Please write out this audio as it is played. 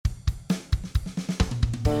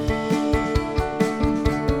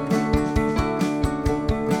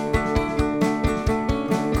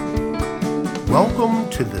Welcome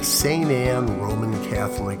to the St. Anne Roman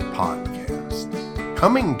Catholic Podcast,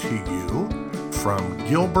 coming to you from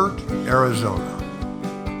Gilbert, Arizona.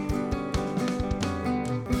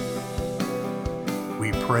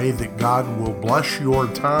 We pray that God will bless your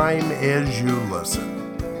time as you listen.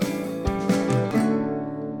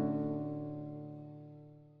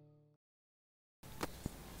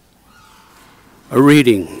 A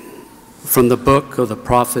reading from the book of the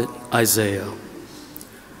prophet Isaiah.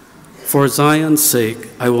 For Zion's sake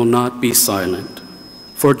I will not be silent.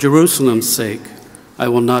 For Jerusalem's sake I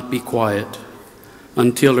will not be quiet,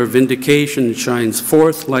 until her vindication shines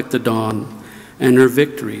forth like the dawn, and her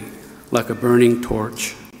victory like a burning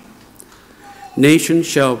torch. Nations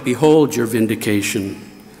shall behold your vindication,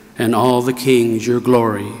 and all the kings your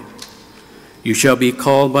glory. You shall be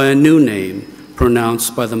called by a new name,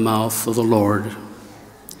 pronounced by the mouth of the Lord.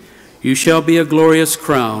 You shall be a glorious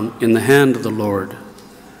crown in the hand of the Lord,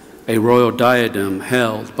 a royal diadem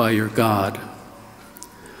held by your God.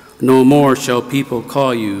 No more shall people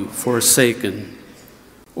call you forsaken,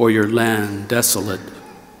 or your land desolate,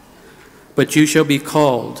 but you shall be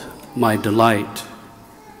called my delight,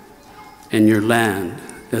 and your land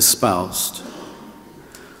espoused.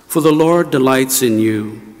 For the Lord delights in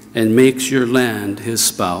you and makes your land his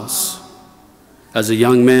spouse. As a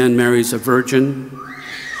young man marries a virgin,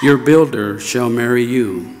 your builder shall marry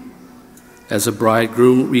you. As a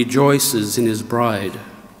bridegroom rejoices in his bride,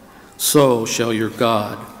 so shall your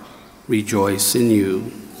God rejoice in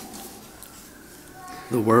you.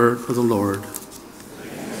 The word of the Lord.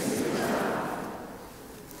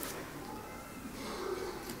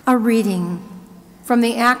 A reading from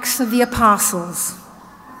the Acts of the Apostles.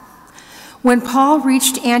 When Paul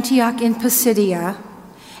reached Antioch in Pisidia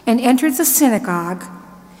and entered the synagogue,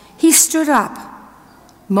 he stood up,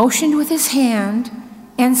 motioned with his hand,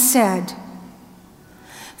 and said,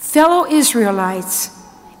 "Fellow Israelites,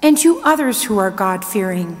 and you others who are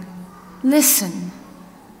God-fearing, listen.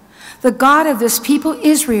 The God of this people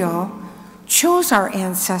Israel chose our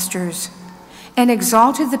ancestors and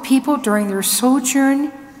exalted the people during their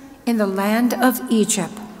sojourn in the land of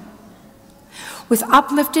Egypt. With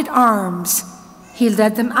uplifted arms, he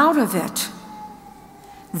led them out of it.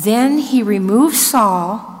 Then he removed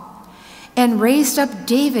Saul and raised up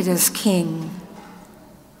David as king.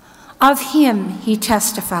 Of him he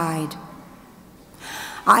testified,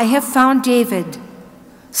 'I have found David,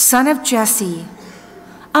 son of Jesse,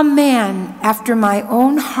 a man after my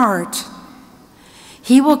own heart.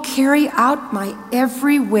 He will carry out my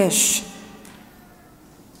every wish.'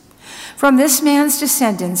 From this man's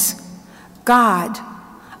descendants, God,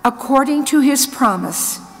 according to his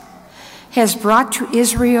promise, has brought to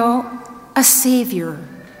Israel a Savior,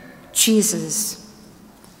 Jesus.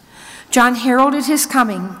 John heralded his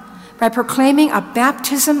coming by proclaiming a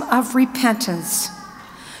baptism of repentance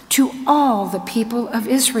to all the people of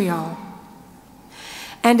Israel.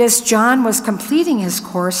 And as John was completing his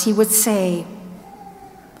course, he would say,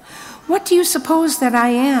 'What do you suppose that I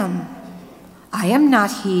am? I am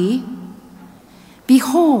not he.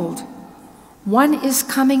 Behold, one is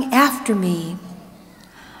coming after me.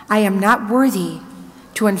 I am not worthy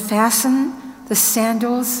to unfasten the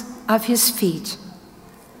sandals of his feet.'"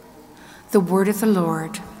 The word of the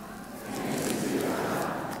Lord.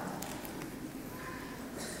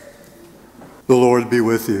 The Lord be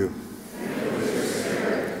with you. And with your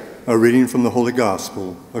spirit. A reading from the Holy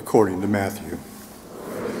Gospel according to Matthew.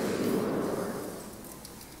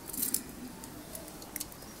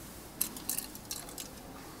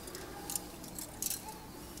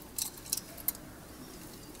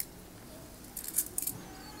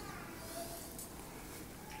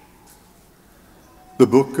 The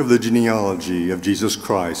book of the genealogy of Jesus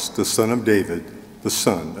Christ, the son of David, the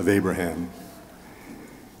son of Abraham.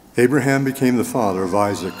 Abraham became the father of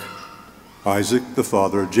Isaac, Isaac the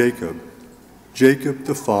father of Jacob, Jacob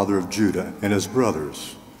the father of Judah and his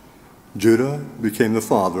brothers. Judah became the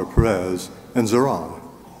father of Perez and Zerah,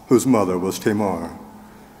 whose mother was Tamar.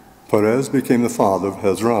 Perez became the father of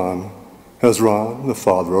Hezron, Hezron the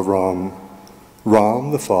father of Ram,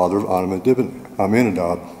 Ram the father of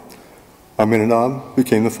Amminadab. Amminadab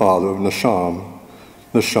became the father of Nahshon,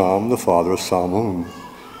 Nahshon the father of Salmon,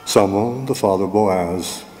 Salmon the father of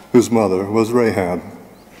Boaz, whose mother was Rahab.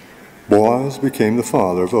 Boaz became the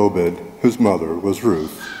father of Obed, whose mother was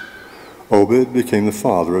Ruth. Obed became the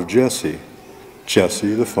father of Jesse,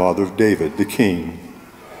 Jesse the father of David the king.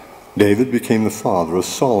 David became the father of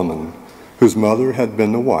Solomon, whose mother had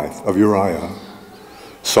been the wife of Uriah.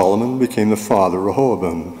 Solomon became the father of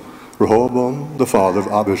Rehoboam, Rehoboam the father of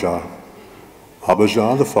Abijah,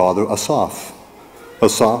 Abijah the father of Asaph.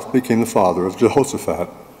 Asaph became the father of Jehoshaphat.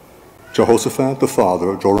 Jehoshaphat the father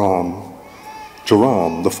of Joram,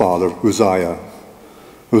 Joram the father of Uzziah.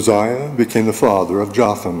 Uzziah became the father of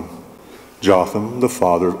Jotham, Jotham the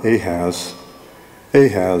father of Ahaz,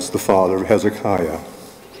 Ahaz the father of Hezekiah.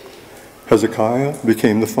 Hezekiah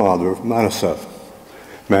became the father of Manasseh,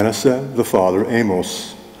 Manasseh the father of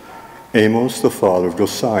Amos, Amos the father of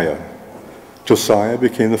Josiah. Josiah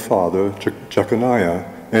became the father of Jeconiah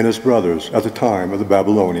and his brothers at the time of the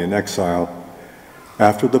Babylonian exile.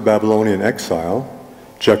 After the Babylonian exile,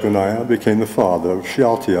 Jeconiah became the father of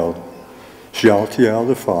Shealtiel, Shealtiel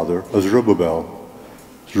the father of Zerubbabel,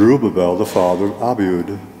 Zerubbabel the father of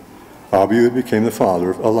Abiud, Abiud became the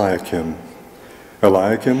father of Eliakim,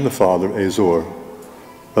 Eliakim the father of Azor,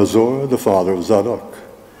 Azor the father of Zadok,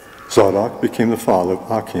 Zadok became the father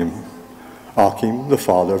of Achim, Achim the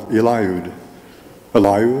father of Eliud,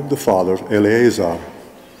 Eliud the father of Eleazar,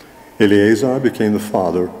 Eleazar became the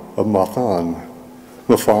father of Mathan,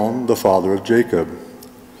 Mathan the father of Jacob,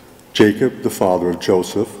 Jacob the father of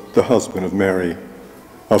Joseph, the husband of Mary.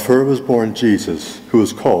 Of her was born Jesus, who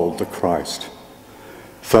is called the Christ.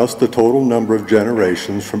 Thus the total number of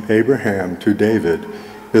generations from Abraham to David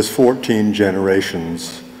is 14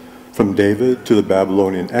 generations. From David to the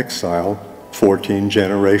Babylonian exile, 14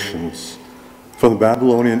 generations. From the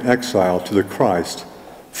Babylonian exile to the Christ,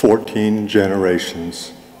 14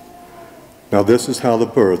 generations. Now this is how the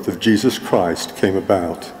birth of Jesus Christ came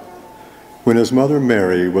about. When his mother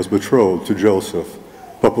Mary was betrothed to Joseph,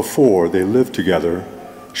 but before they lived together,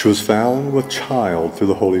 she was found with child through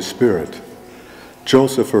the Holy Spirit.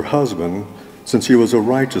 Joseph, her husband, since he was a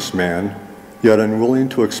righteous man, yet unwilling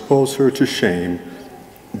to expose her to shame,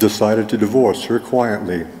 decided to divorce her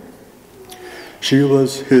quietly.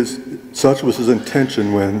 Such was his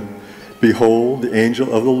intention when, behold, the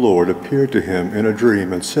angel of the Lord appeared to him in a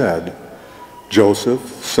dream and said,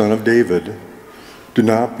 Joseph, son of David, do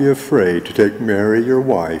not be afraid to take Mary your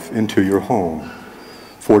wife into your home,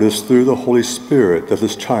 for it is through the Holy Spirit that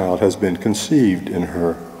this child has been conceived in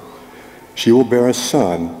her. She will bear a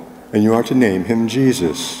son, and you are to name him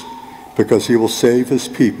Jesus, because he will save his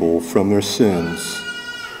people from their sins.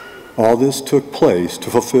 All this took place to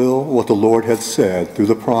fulfill what the Lord had said through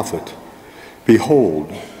the prophet.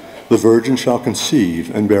 Behold, the virgin shall conceive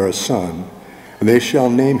and bear a son, and they shall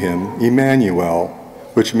name him Emmanuel,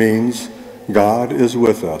 which means God is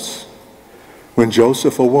with us. When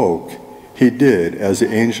Joseph awoke, he did as the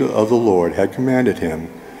angel of the Lord had commanded him,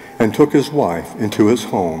 and took his wife into his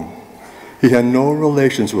home. He had no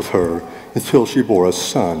relations with her until she bore a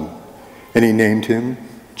son, and he named him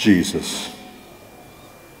Jesus.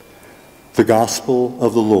 The Gospel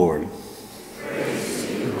of the Lord.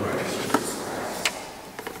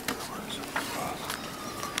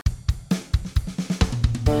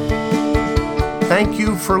 Thank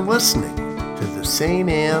you for listening to the St.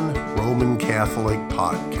 Anne Roman Catholic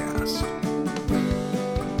Podcast.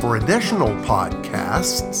 For additional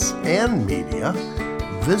podcasts and media,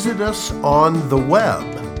 visit us on the web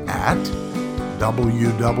at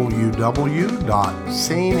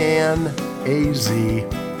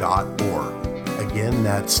www.stanaz.org. Again,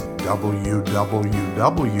 that's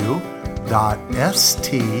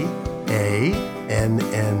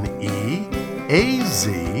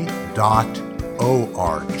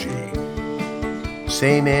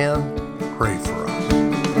St. Anne, pray for us.